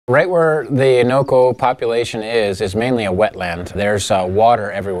Right where the Innoko population is mainly a wetland. There's water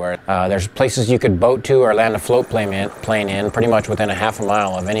everywhere. There's places you could boat to or land a float plane in pretty much within a half a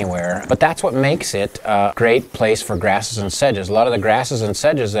mile of anywhere. But that's what makes it a great place for grasses and sedges. A lot of the grasses and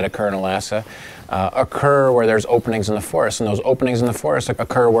sedges that occur in Alaska occur where there's openings in the forest, and those openings in the forest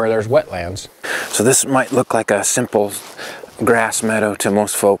occur where there's wetlands. So this might look like a simple grass meadow to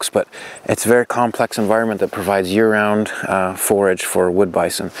most folks, but it's a very complex environment that provides year-round forage for wood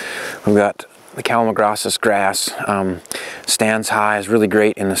bison. We've got the Calamagrostis grass, stands high, is really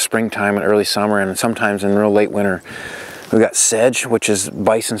great in the springtime and early summer, and sometimes in real late winter. We've got sedge, which is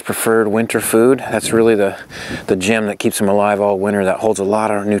bison's preferred winter food. That's really the gem that keeps them alive all winter. That holds a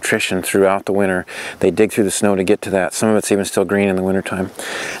lot of nutrition throughout the winter. They dig through the snow to get to that. Some of it's even still green in the wintertime.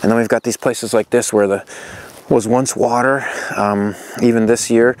 And then we've got these places like this where was once water. Even this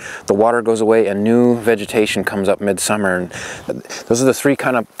year, the water goes away and new vegetation comes up midsummer. And those are the three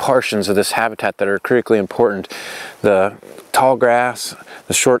kind of portions of this habitat that are critically important: the tall grass,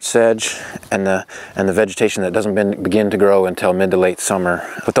 the short sedge, and the vegetation that doesn't begin to grow until mid to late summer.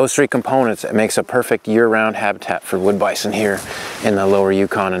 With those three components, it makes a perfect year-round habitat for wood bison here in the lower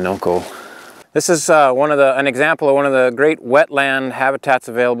Yukon and Innoko. This is an example of one of the great wetland habitats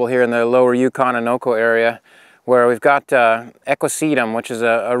available here in the lower Yukon and Innoko area, where we've got equisetum, which is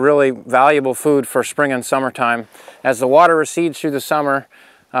a really valuable food for spring and summertime. As the water recedes through the summer,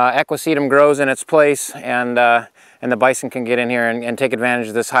 equisetum grows in its place, and the bison can get in here and take advantage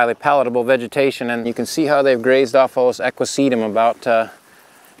of this highly palatable vegetation. And you can see how they've grazed off all this equisetum about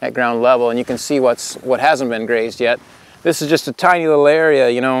at ground level, and you can see what hasn't been grazed yet. This is just a tiny little area,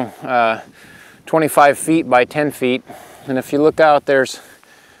 you know, 25 feet by 10 feet, and if you look out, there's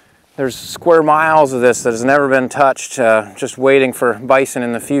square miles of this that has never been touched, just waiting for bison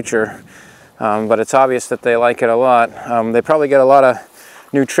in the future. But it's obvious that they like it a lot. They probably get a lot of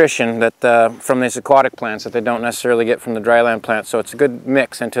nutrition that from these aquatic plants that they don't necessarily get from the dryland plants, so it's a good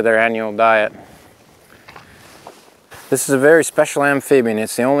mix into their annual diet. This is a very special amphibian.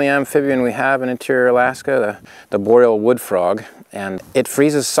 It's the only amphibian we have in interior Alaska, the boreal wood frog, and it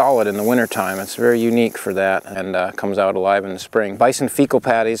freezes solid in the wintertime. It's very unique for that, and comes out alive in the spring. Bison fecal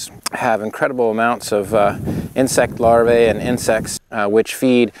patties have incredible amounts of insect larvae and insects which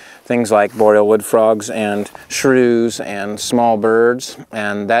feed things like boreal wood frogs and shrews and small birds,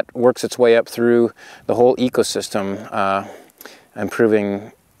 and that works its way up through the whole ecosystem,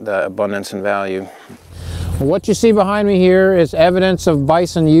 improving the abundance and value. What you see behind me here is evidence of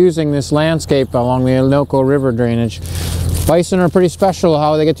bison using this landscape along the Innoko River drainage. Bison are pretty special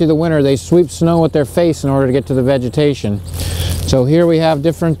how they get through the winter. They sweep snow with their face in order to get to the vegetation. So here we have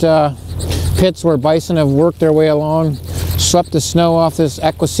different pits where bison have worked their way along, swept the snow off this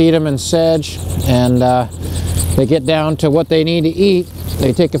equisetum and sedge, and they get down to what they need to eat.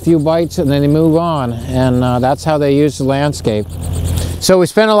 They take a few bites and then they move on, and that's how they use the landscape. So we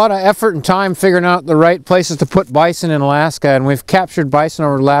spent a lot of effort and time figuring out the right places to put bison in Alaska, and we've captured bison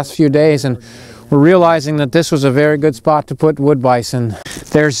over the last few days, and we're realizing that this was a very good spot to put wood bison.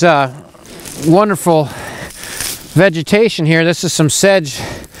 There's wonderful vegetation here. This is some sedge,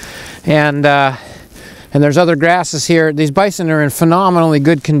 and there's other grasses here. These bison are in phenomenally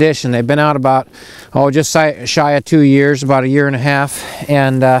good condition. They've been out about, just shy of 2 years, about a year and a half,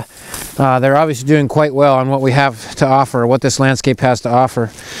 and they're obviously doing quite well on what we have to offer, what this landscape has to offer.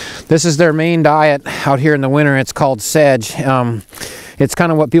 This is their main diet out here in the winter. It's called sedge. It's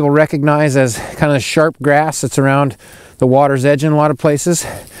kind of what people recognize as kind of the sharp grass that's around the water's edge in a lot of places.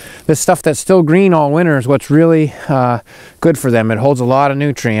 This stuff that's still green all winter is what's really good for them. It holds a lot of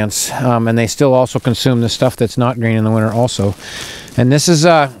nutrients, and they still also consume the stuff that's not green in the winter also. And this is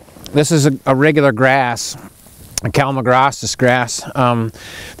a regular grass, a Calamagrostis grass.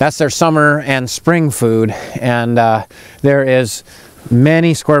 That's their summer and spring food, and there is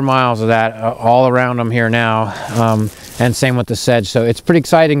many square miles of that all around them here now, and same with the sedge. So it's pretty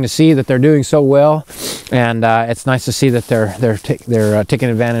exciting to see that they're doing so well, and it's nice to see that they're taking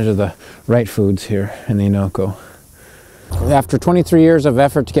advantage of the right foods here in the Innoko. After 23 years of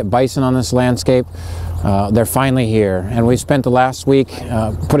effort to get bison on this landscape, they're finally here, and we spent the last week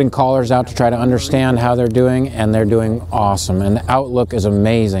putting callers out to try to understand how they're doing, and they're doing awesome, and the outlook is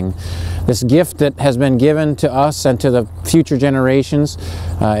amazing. This gift that has been given to us and to the future generations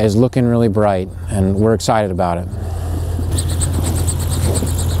is looking really bright, and we're excited about it.